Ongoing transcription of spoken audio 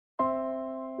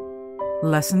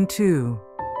Lesson 2.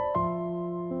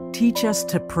 Teach us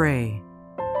to pray.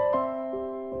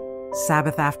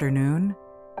 Sabbath Afternoon,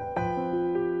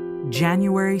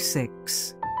 January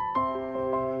 6.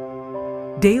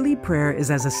 Daily prayer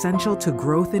is as essential to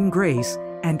growth in grace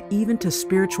and even to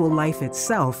spiritual life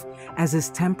itself as is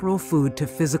temporal food to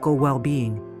physical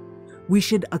well-being. We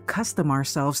should accustom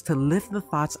ourselves to lift the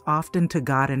thoughts often to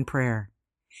God in prayer.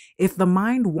 If the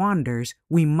mind wanders,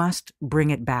 we must bring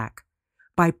it back.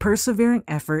 By persevering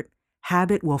effort,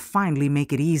 habit will finally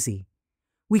make it easy.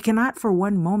 We cannot for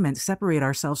one moment separate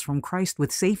ourselves from Christ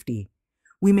with safety.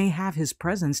 We may have His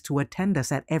presence to attend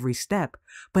us at every step,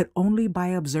 but only by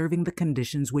observing the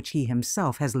conditions which He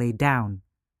Himself has laid down.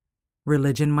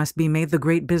 Religion must be made the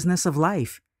great business of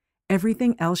life.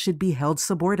 Everything else should be held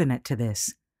subordinate to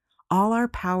this. All our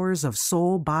powers of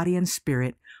soul, body, and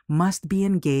spirit must be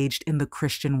engaged in the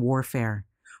Christian warfare.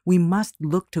 We must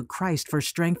look to Christ for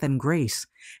strength and grace,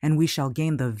 and we shall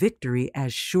gain the victory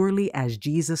as surely as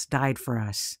Jesus died for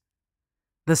us.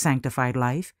 The Sanctified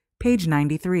Life, page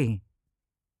 93.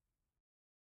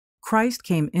 Christ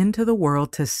came into the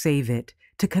world to save it,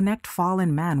 to connect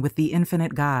fallen man with the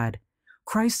infinite God.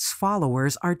 Christ's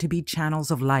followers are to be channels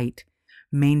of light.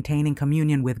 Maintaining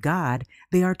communion with God,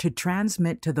 they are to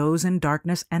transmit to those in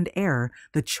darkness and error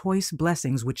the choice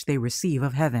blessings which they receive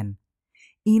of heaven.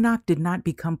 Enoch did not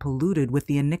become polluted with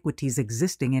the iniquities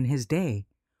existing in his day.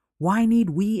 Why need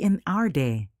we in our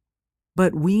day?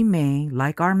 But we may,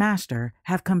 like our Master,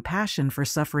 have compassion for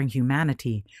suffering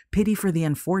humanity, pity for the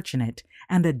unfortunate,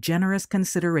 and a generous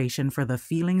consideration for the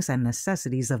feelings and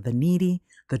necessities of the needy,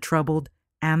 the troubled,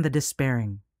 and the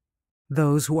despairing.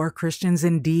 Those who are Christians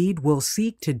indeed will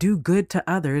seek to do good to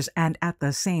others and at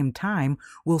the same time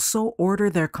will so order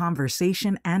their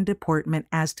conversation and deportment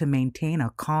as to maintain a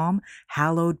calm,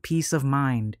 hallowed peace of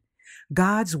mind.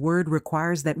 God's word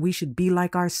requires that we should be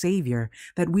like our Savior,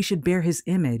 that we should bear His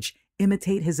image,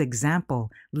 imitate His example,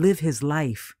 live His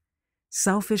life.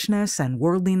 Selfishness and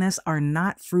worldliness are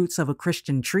not fruits of a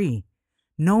Christian tree.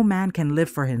 No man can live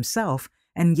for himself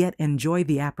and yet enjoy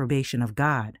the approbation of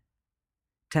God.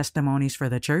 Testimonies for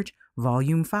the Church,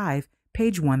 Volume 5,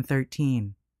 page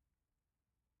 113.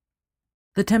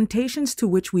 The temptations to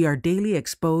which we are daily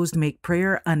exposed make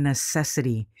prayer a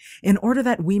necessity. In order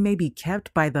that we may be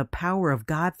kept by the power of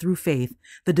God through faith,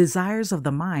 the desires of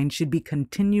the mind should be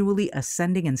continually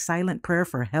ascending in silent prayer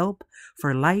for help,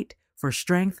 for light, for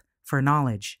strength, for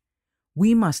knowledge.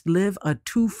 We must live a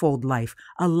twofold life,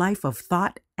 a life of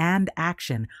thought and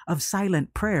action, of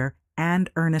silent prayer and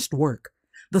earnest work.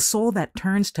 The soul that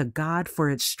turns to God for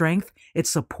its strength, its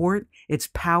support, its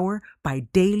power by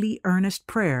daily earnest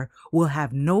prayer will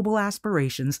have noble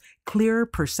aspirations, clearer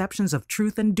perceptions of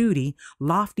truth and duty,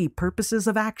 lofty purposes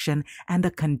of action, and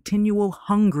a continual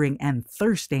hungering and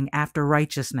thirsting after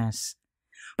righteousness.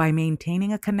 By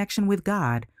maintaining a connection with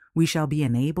God, we shall be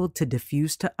enabled to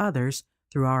diffuse to others,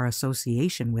 through our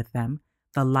association with them,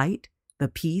 the light, the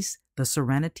peace, the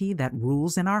serenity that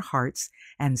rules in our hearts,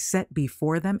 and set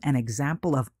before them an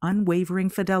example of unwavering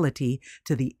fidelity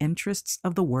to the interests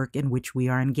of the work in which we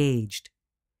are engaged.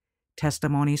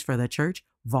 Testimonies for the Church,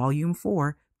 Volume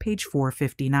 4, page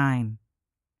 459.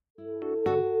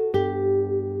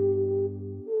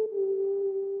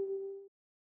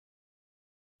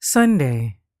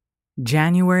 Sunday,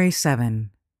 January 7.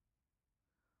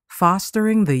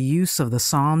 Fostering the use of the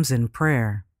Psalms in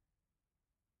prayer.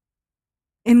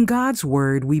 In God's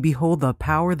Word we behold the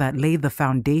power that laid the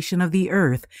foundation of the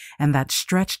earth and that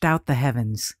stretched out the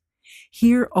heavens.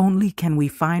 Here only can we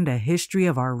find a history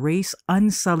of our race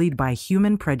unsullied by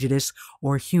human prejudice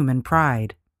or human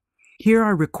pride. Here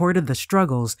are recorded the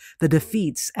struggles, the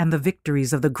defeats, and the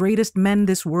victories of the greatest men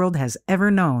this world has ever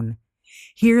known.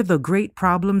 Here the great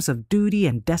problems of duty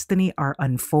and destiny are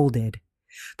unfolded.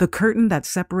 The curtain that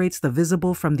separates the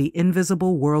visible from the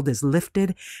invisible world is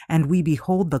lifted, and we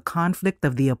behold the conflict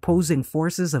of the opposing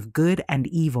forces of good and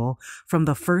evil, from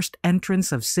the first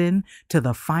entrance of sin to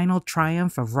the final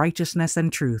triumph of righteousness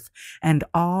and truth, and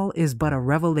all is but a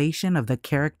revelation of the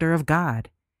character of God.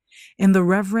 In the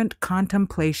reverent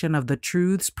contemplation of the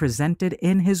truths presented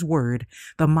in His Word,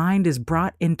 the mind is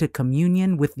brought into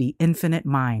communion with the infinite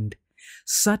mind.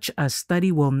 Such a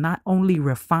study will not only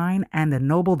refine and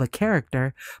ennoble the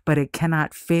character, but it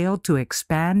cannot fail to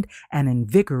expand and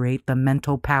invigorate the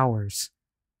mental powers.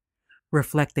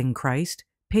 Reflecting Christ,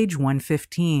 page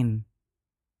 115.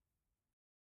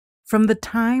 From the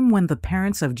time when the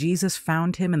parents of Jesus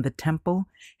found him in the temple,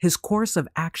 his course of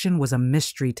action was a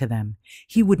mystery to them.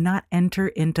 He would not enter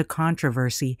into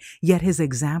controversy, yet his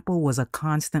example was a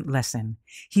constant lesson.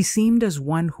 He seemed as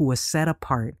one who was set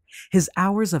apart. His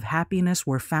hours of happiness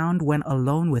were found when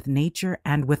alone with nature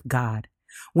and with God.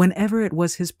 Whenever it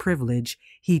was his privilege,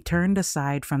 he turned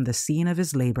aside from the scene of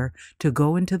his labor to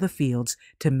go into the fields,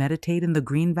 to meditate in the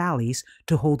green valleys,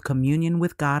 to hold communion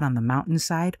with God on the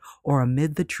mountainside or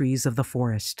amid the trees of the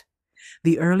forest.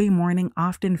 The early morning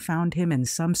often found him in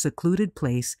some secluded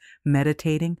place,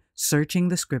 meditating, searching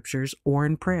the scriptures, or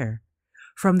in prayer.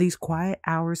 From these quiet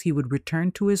hours he would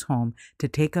return to his home to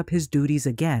take up his duties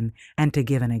again and to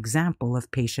give an example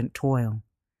of patient toil.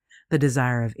 The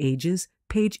Desire of Ages,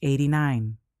 page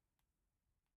 89.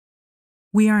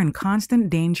 We are in constant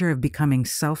danger of becoming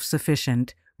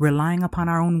self-sufficient, relying upon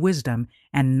our own wisdom,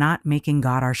 and not making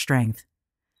God our strength.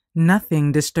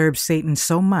 Nothing disturbs Satan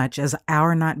so much as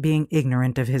our not being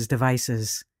ignorant of his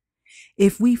devices.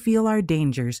 If we feel our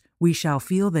dangers, we shall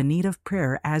feel the need of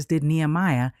prayer as did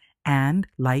Nehemiah, and,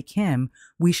 like him,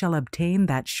 we shall obtain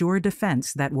that sure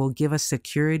defense that will give us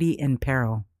security in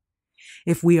peril.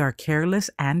 If we are careless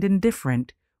and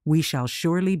indifferent, we shall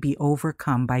surely be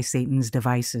overcome by Satan's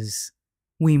devices.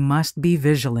 We must be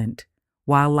vigilant.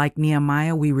 While, like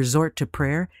Nehemiah, we resort to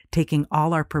prayer, taking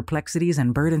all our perplexities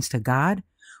and burdens to God,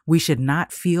 we should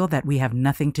not feel that we have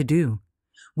nothing to do.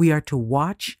 We are to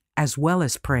watch as well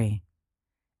as pray.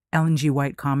 Ellen G.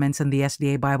 White comments in the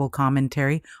SDA Bible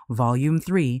Commentary, Volume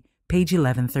 3, page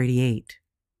 1138.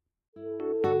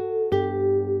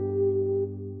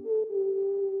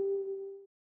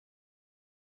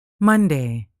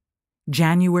 Monday,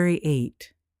 January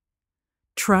 8.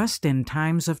 Trust in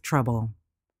times of trouble.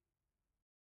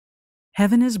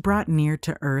 Heaven is brought near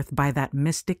to earth by that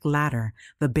mystic ladder,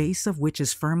 the base of which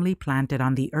is firmly planted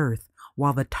on the earth,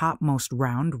 while the topmost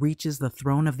round reaches the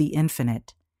throne of the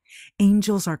infinite.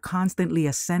 Angels are constantly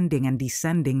ascending and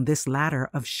descending this ladder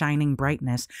of shining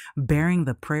brightness, bearing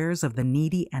the prayers of the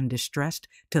needy and distressed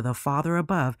to the Father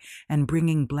above, and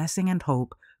bringing blessing and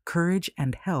hope, courage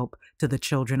and help to the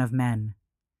children of men.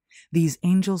 These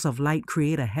angels of light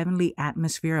create a heavenly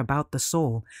atmosphere about the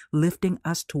soul, lifting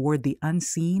us toward the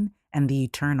unseen and the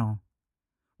eternal.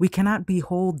 We cannot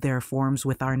behold their forms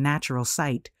with our natural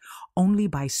sight. Only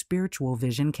by spiritual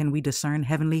vision can we discern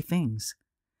heavenly things.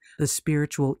 The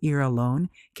spiritual ear alone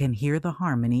can hear the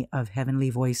harmony of heavenly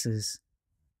voices.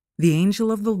 The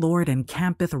angel of the Lord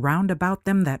encampeth round about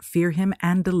them that fear him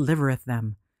and delivereth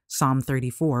them. Psalm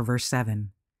 34, verse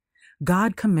 7.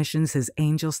 God commissions his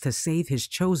angels to save his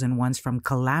chosen ones from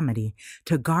calamity,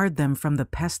 to guard them from the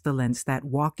pestilence that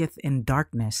walketh in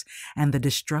darkness, and the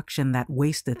destruction that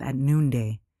wasteth at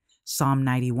noonday. Psalm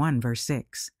 91, verse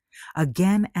 6.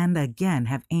 Again and again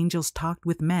have angels talked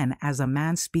with men as a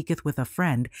man speaketh with a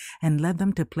friend, and led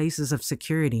them to places of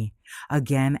security.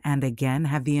 Again and again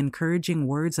have the encouraging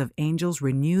words of angels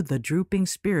renewed the drooping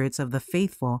spirits of the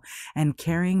faithful, and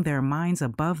carrying their minds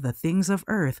above the things of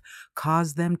earth,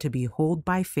 caused them to behold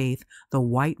by faith the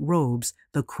white robes,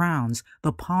 the crowns,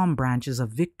 the palm branches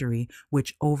of victory,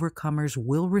 which overcomers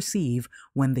will receive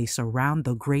when they surround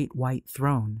the great white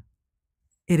throne.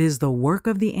 It is the work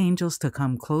of the angels to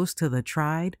come close to the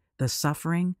tried, the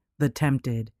suffering, the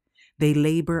tempted. They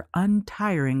labor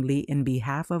untiringly in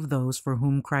behalf of those for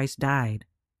whom Christ died.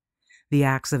 The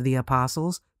Acts of the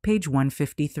Apostles, page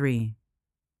 153.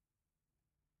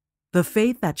 The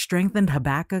faith that strengthened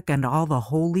Habakkuk and all the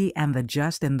holy and the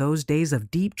just in those days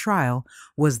of deep trial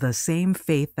was the same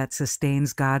faith that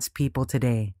sustains God's people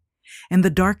today. In the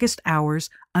darkest hours,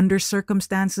 under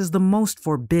circumstances the most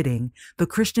forbidding, the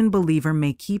Christian believer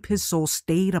may keep his soul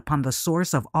stayed upon the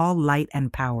source of all light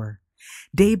and power.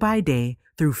 Day by day,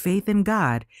 through faith in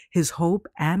God, his hope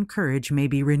and courage may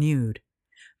be renewed.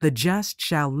 The just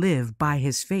shall live by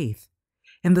his faith.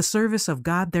 In the service of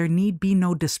God there need be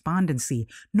no despondency,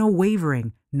 no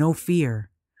wavering, no fear.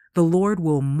 The Lord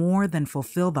will more than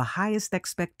fulfill the highest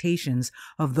expectations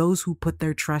of those who put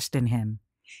their trust in him.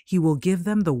 He will give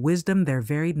them the wisdom their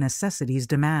varied necessities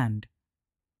demand.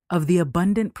 Of the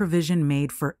abundant provision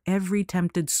made for every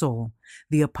tempted soul,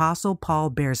 the Apostle Paul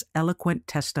bears eloquent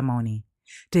testimony.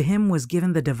 To him was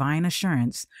given the divine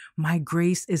assurance, "My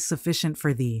grace is sufficient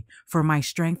for thee, for my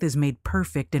strength is made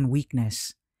perfect in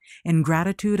weakness." In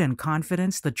gratitude and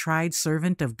confidence, the tried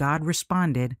servant of God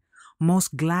responded,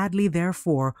 "Most gladly,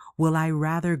 therefore, will I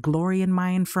rather glory in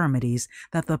my infirmities,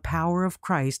 that the power of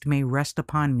Christ may rest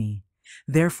upon me.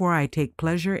 Therefore I take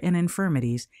pleasure in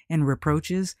infirmities, in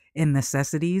reproaches, in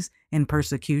necessities, in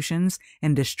persecutions,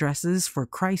 in distresses for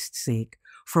Christ's sake.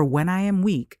 For when I am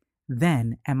weak,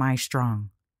 then am I strong."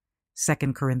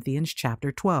 2 Corinthians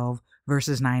chapter 12,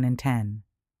 verses 9 and 10.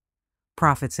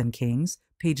 Prophets and Kings,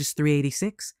 pages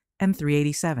 386 and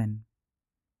 387.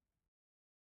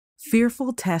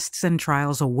 Fearful tests and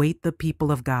trials await the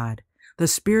people of God. The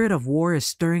spirit of war is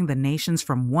stirring the nations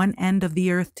from one end of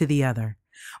the earth to the other.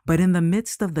 But in the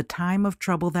midst of the time of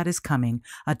trouble that is coming,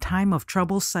 a time of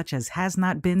trouble such as has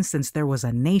not been since there was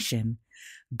a nation,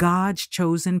 God's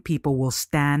chosen people will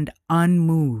stand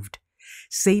unmoved.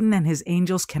 Satan and his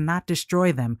angels cannot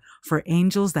destroy them, for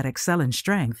angels that excel in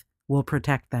strength will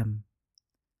protect them.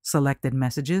 Selected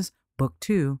Messages, Book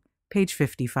 2, page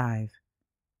 55.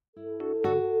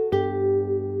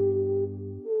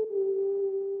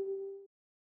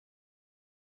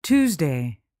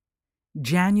 Tuesday,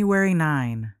 January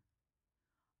 9.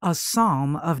 A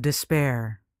Psalm of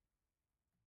Despair.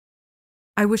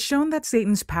 I was shown that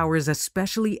Satan's power is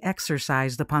especially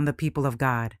exercised upon the people of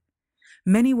God.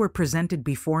 Many were presented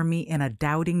before me in a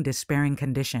doubting, despairing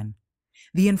condition.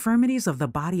 The infirmities of the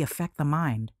body affect the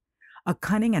mind. A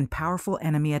cunning and powerful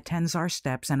enemy attends our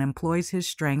steps and employs his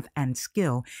strength and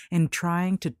skill in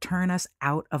trying to turn us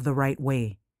out of the right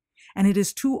way. And it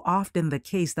is too often the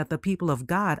case that the people of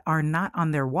God are not on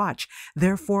their watch,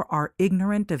 therefore are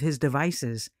ignorant of his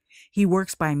devices. He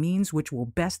works by means which will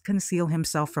best conceal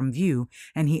himself from view,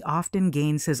 and he often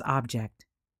gains his object.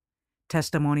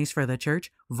 Testimonies for the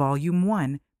Church, Volume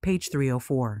 1, page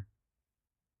 304.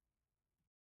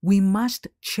 We must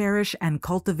cherish and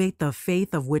cultivate the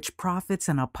faith of which prophets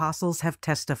and apostles have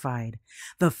testified,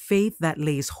 the faith that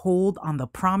lays hold on the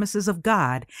promises of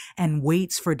God and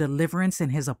waits for deliverance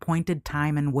in his appointed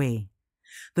time and way.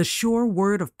 The sure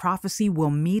word of prophecy will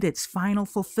meet its final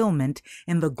fulfillment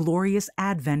in the glorious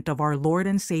advent of our Lord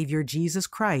and Savior Jesus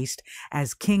Christ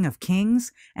as King of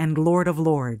Kings and Lord of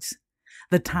Lords.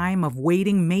 The time of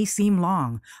waiting may seem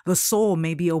long. The soul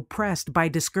may be oppressed by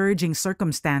discouraging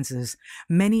circumstances.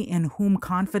 Many in whom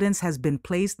confidence has been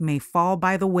placed may fall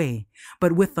by the way.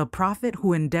 But with the prophet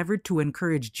who endeavored to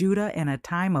encourage Judah in a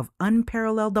time of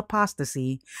unparalleled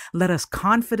apostasy, let us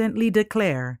confidently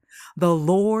declare, "The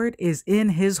Lord is in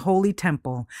his holy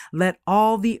temple. Let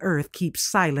all the earth keep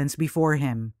silence before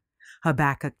him."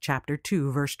 Habakkuk chapter 2,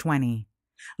 verse 20.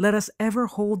 Let us ever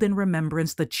hold in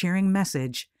remembrance the cheering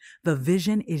message, "The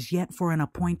vision is yet for an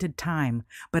appointed time,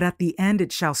 but at the end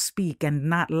it shall speak and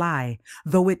not lie.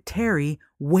 Though it tarry,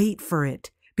 wait for it,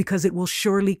 because it will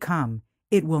surely come.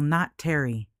 It will not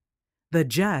tarry. The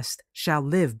just shall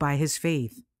live by his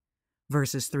faith."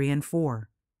 Verses 3 and 4.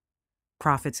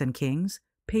 Prophets and Kings,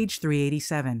 page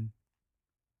 387.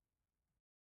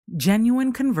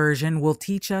 Genuine conversion will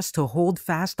teach us to hold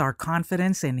fast our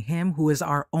confidence in him who is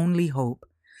our only hope.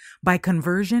 By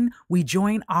conversion, we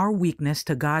join our weakness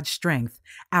to God's strength,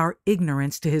 our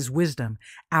ignorance to his wisdom,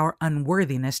 our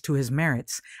unworthiness to his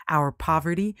merits, our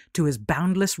poverty to his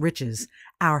boundless riches,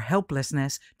 our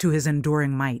helplessness to his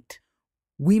enduring might.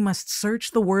 We must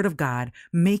search the Word of God,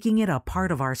 making it a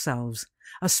part of ourselves.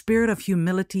 A spirit of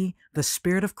humility, the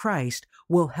Spirit of Christ,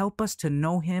 will help us to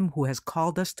know him who has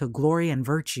called us to glory and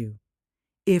virtue.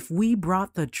 If we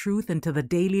brought the truth into the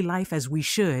daily life as we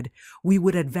should, we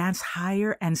would advance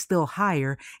higher and still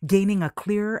higher, gaining a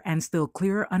clearer and still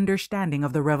clearer understanding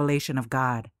of the revelation of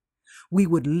God. We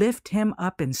would lift him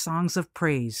up in songs of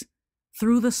praise.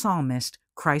 Through the psalmist,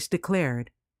 Christ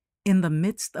declared, "In the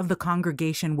midst of the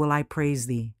congregation will I praise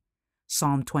thee."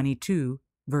 Psalm 22,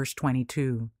 verse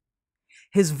 22.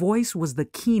 His voice was the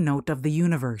keynote of the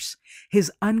universe. His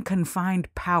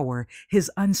unconfined power, his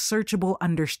unsearchable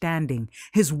understanding,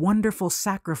 his wonderful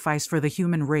sacrifice for the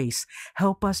human race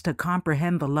help us to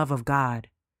comprehend the love of God.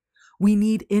 We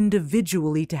need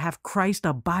individually to have Christ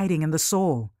abiding in the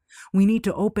soul. We need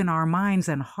to open our minds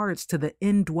and hearts to the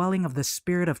indwelling of the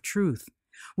Spirit of truth.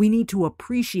 We need to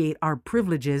appreciate our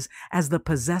privileges as the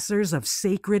possessors of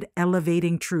sacred,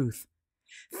 elevating truth.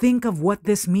 Think of what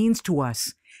this means to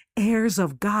us. Heirs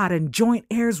of God and joint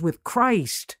heirs with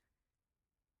Christ.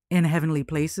 In Heavenly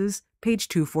Places, page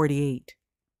 248.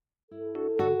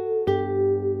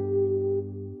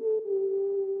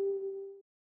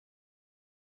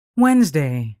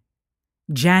 Wednesday,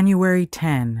 January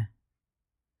 10.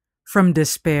 From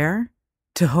despair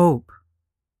to hope.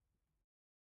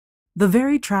 The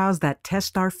very trials that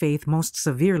test our faith most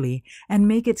severely and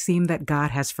make it seem that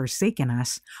God has forsaken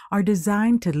us are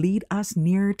designed to lead us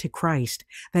nearer to Christ,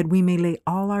 that we may lay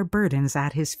all our burdens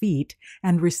at his feet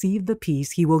and receive the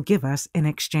peace he will give us in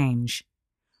exchange.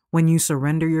 When you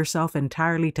surrender yourself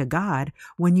entirely to God,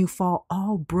 when you fall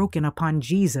all broken upon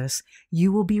Jesus,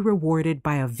 you will be rewarded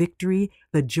by a victory,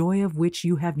 the joy of which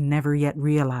you have never yet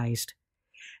realized.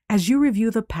 As you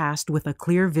review the past with a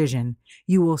clear vision,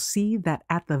 you will see that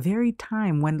at the very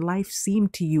time when life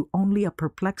seemed to you only a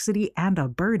perplexity and a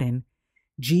burden,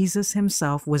 Jesus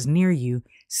himself was near you,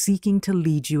 seeking to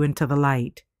lead you into the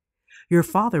light. Your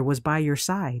Father was by your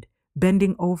side,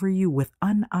 bending over you with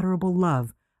unutterable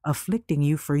love, afflicting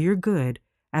you for your good,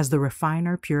 as the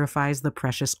refiner purifies the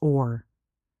precious ore.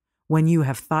 When you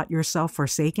have thought yourself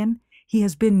forsaken, he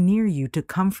has been near you to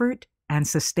comfort and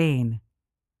sustain.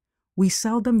 We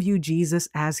seldom view Jesus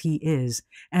as he is,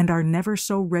 and are never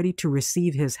so ready to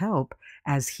receive his help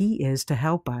as he is to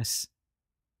help us.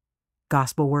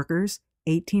 Gospel Workers,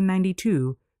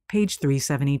 1892, page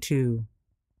 372.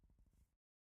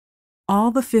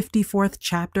 All the 54th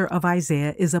chapter of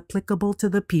Isaiah is applicable to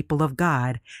the people of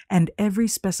God, and every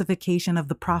specification of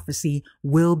the prophecy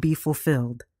will be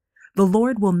fulfilled. The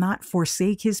Lord will not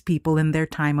forsake his people in their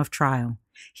time of trial.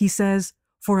 He says,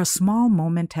 "For a small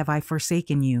moment have I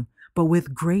forsaken you, but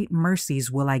with great mercies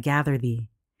will I gather thee.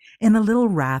 In a little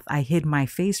wrath I hid my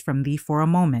face from thee for a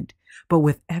moment, but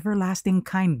with everlasting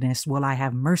kindness will I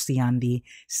have mercy on thee,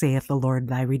 saith the Lord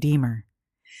thy Redeemer."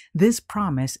 This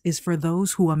promise is for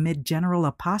those who amid general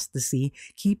apostasy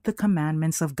keep the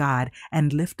commandments of God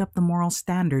and lift up the moral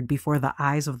standard before the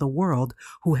eyes of the world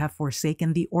who have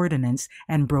forsaken the ordinance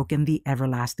and broken the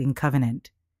everlasting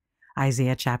covenant.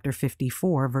 Isaiah chapter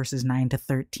 54, verses 9 to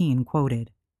 13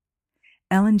 quoted.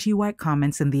 Ellen G. White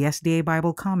comments in the SDA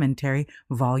Bible Commentary,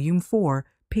 Volume 4,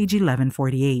 page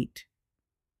 1148.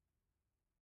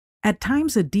 At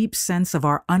times, a deep sense of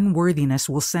our unworthiness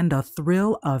will send a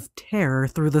thrill of terror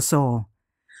through the soul.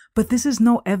 But this is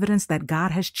no evidence that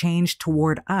God has changed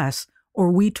toward us or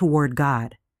we toward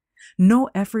God. No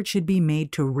effort should be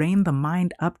made to rein the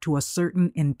mind up to a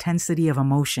certain intensity of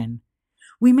emotion.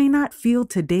 We may not feel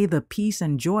today the peace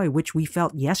and joy which we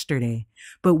felt yesterday,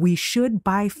 but we should,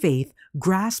 by faith,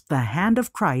 grasp the hand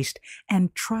of Christ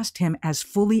and trust him as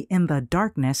fully in the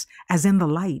darkness as in the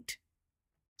light.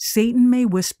 Satan may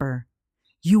whisper,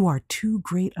 "You are too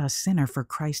great a sinner for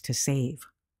Christ to save."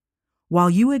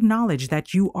 While you acknowledge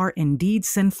that you are indeed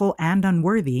sinful and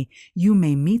unworthy, you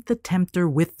may meet the tempter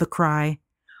with the cry,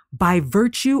 "By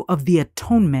virtue of the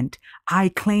atonement, I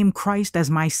claim Christ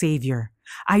as my Savior.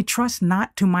 I trust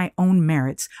not to my own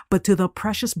merits, but to the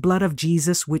precious blood of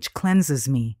Jesus which cleanses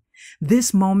me.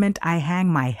 This moment I hang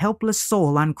my helpless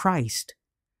soul on Christ."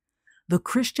 The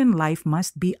Christian life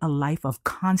must be a life of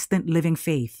constant living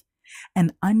faith.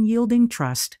 An unyielding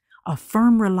trust, a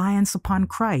firm reliance upon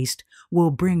Christ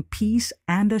will bring peace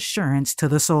and assurance to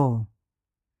the soul.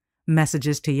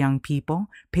 Messages to Young People,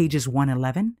 pages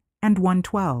 111 and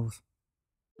 112.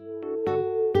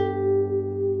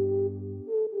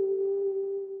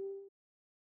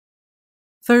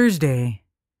 Thursday,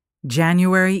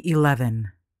 January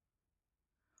 11.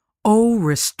 Oh,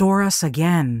 restore us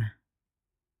again.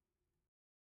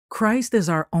 Christ is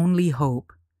our only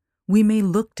hope. We may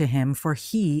look to him, for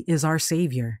he is our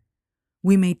Savior.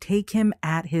 We may take him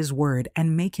at his word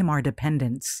and make him our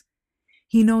dependence.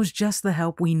 He knows just the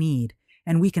help we need,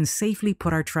 and we can safely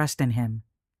put our trust in him.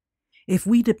 If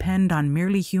we depend on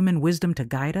merely human wisdom to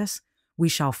guide us, we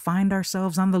shall find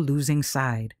ourselves on the losing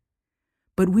side.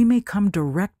 But we may come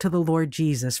direct to the Lord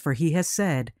Jesus, for he has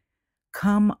said,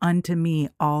 "Come unto me,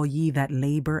 all ye that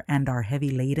labor and are heavy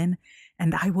laden,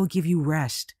 and I will give you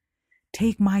rest.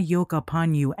 Take my yoke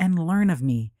upon you and learn of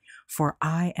me, for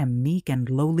I am meek and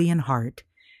lowly in heart,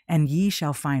 and ye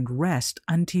shall find rest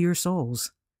unto your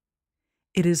souls."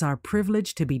 It is our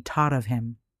privilege to be taught of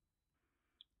him.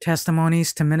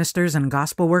 Testimonies to Ministers and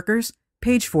Gospel Workers,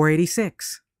 page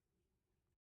 486.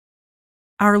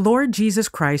 Our Lord Jesus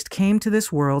Christ came to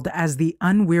this world as the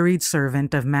unwearied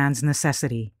servant of man's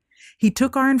necessity. He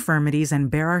took our infirmities and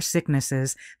bare our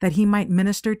sicknesses that he might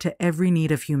minister to every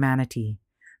need of humanity.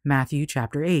 Matthew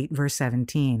chapter 8, verse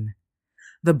 17.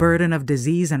 The burden of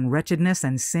disease and wretchedness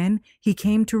and sin he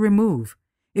came to remove.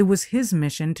 It was his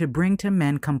mission to bring to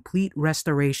men complete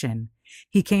restoration.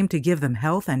 He came to give them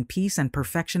health and peace and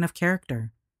perfection of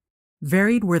character.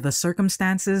 Varied were the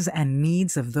circumstances and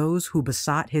needs of those who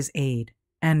besought his aid,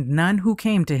 and none who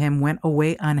came to him went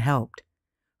away unhelped.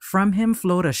 From him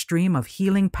flowed a stream of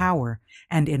healing power,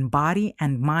 and in body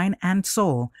and mind and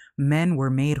soul men were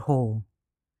made whole.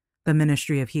 The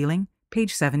Ministry of Healing,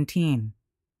 page 17.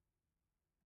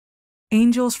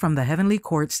 Angels from the heavenly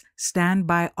courts stand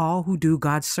by all who do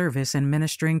God's service in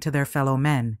ministering to their fellow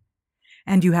men.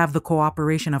 And you have the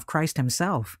cooperation of Christ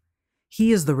himself.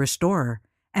 He is the restorer,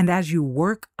 and as you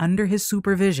work under his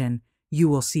supervision, you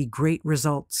will see great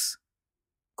results.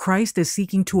 Christ is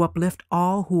seeking to uplift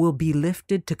all who will be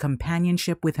lifted to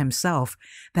companionship with himself,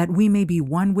 that we may be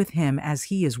one with him as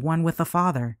he is one with the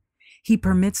Father. He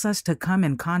permits us to come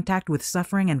in contact with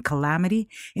suffering and calamity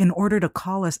in order to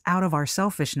call us out of our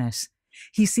selfishness.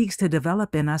 He seeks to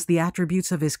develop in us the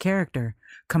attributes of his character,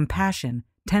 compassion,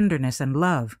 tenderness, and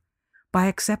love. By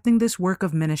accepting this work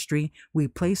of ministry, we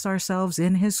place ourselves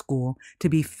in his school to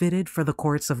be fitted for the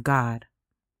courts of God.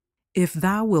 If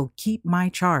thou wilt keep my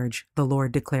charge, the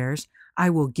Lord declares, I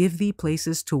will give thee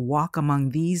places to walk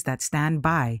among these that stand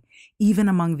by, even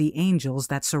among the angels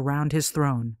that surround his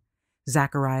throne.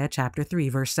 Zechariah chapter 3,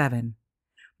 verse 7.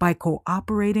 By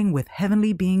cooperating with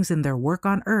heavenly beings in their work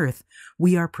on earth,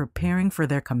 we are preparing for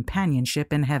their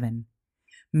companionship in heaven.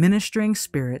 Ministering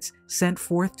spirits sent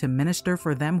forth to minister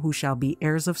for them who shall be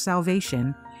heirs of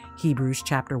salvation, Hebrews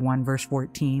chapter 1, verse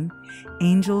 14,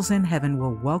 angels in heaven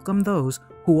will welcome those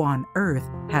who on earth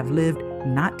have lived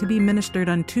not to be ministered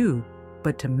unto,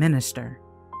 but to minister.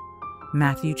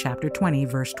 Matthew chapter 20,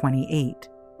 verse 28.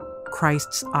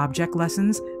 Christ's Object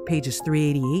Lessons, pages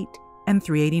 388 and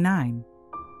 389.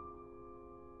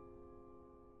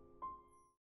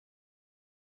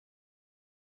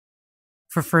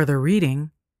 For further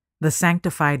reading, The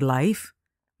Sanctified Life,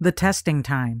 The Testing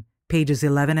Time, pages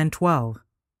 11 and 12,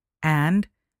 and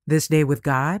This Day with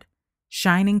God,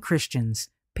 Shining Christians,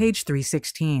 page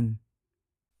 316.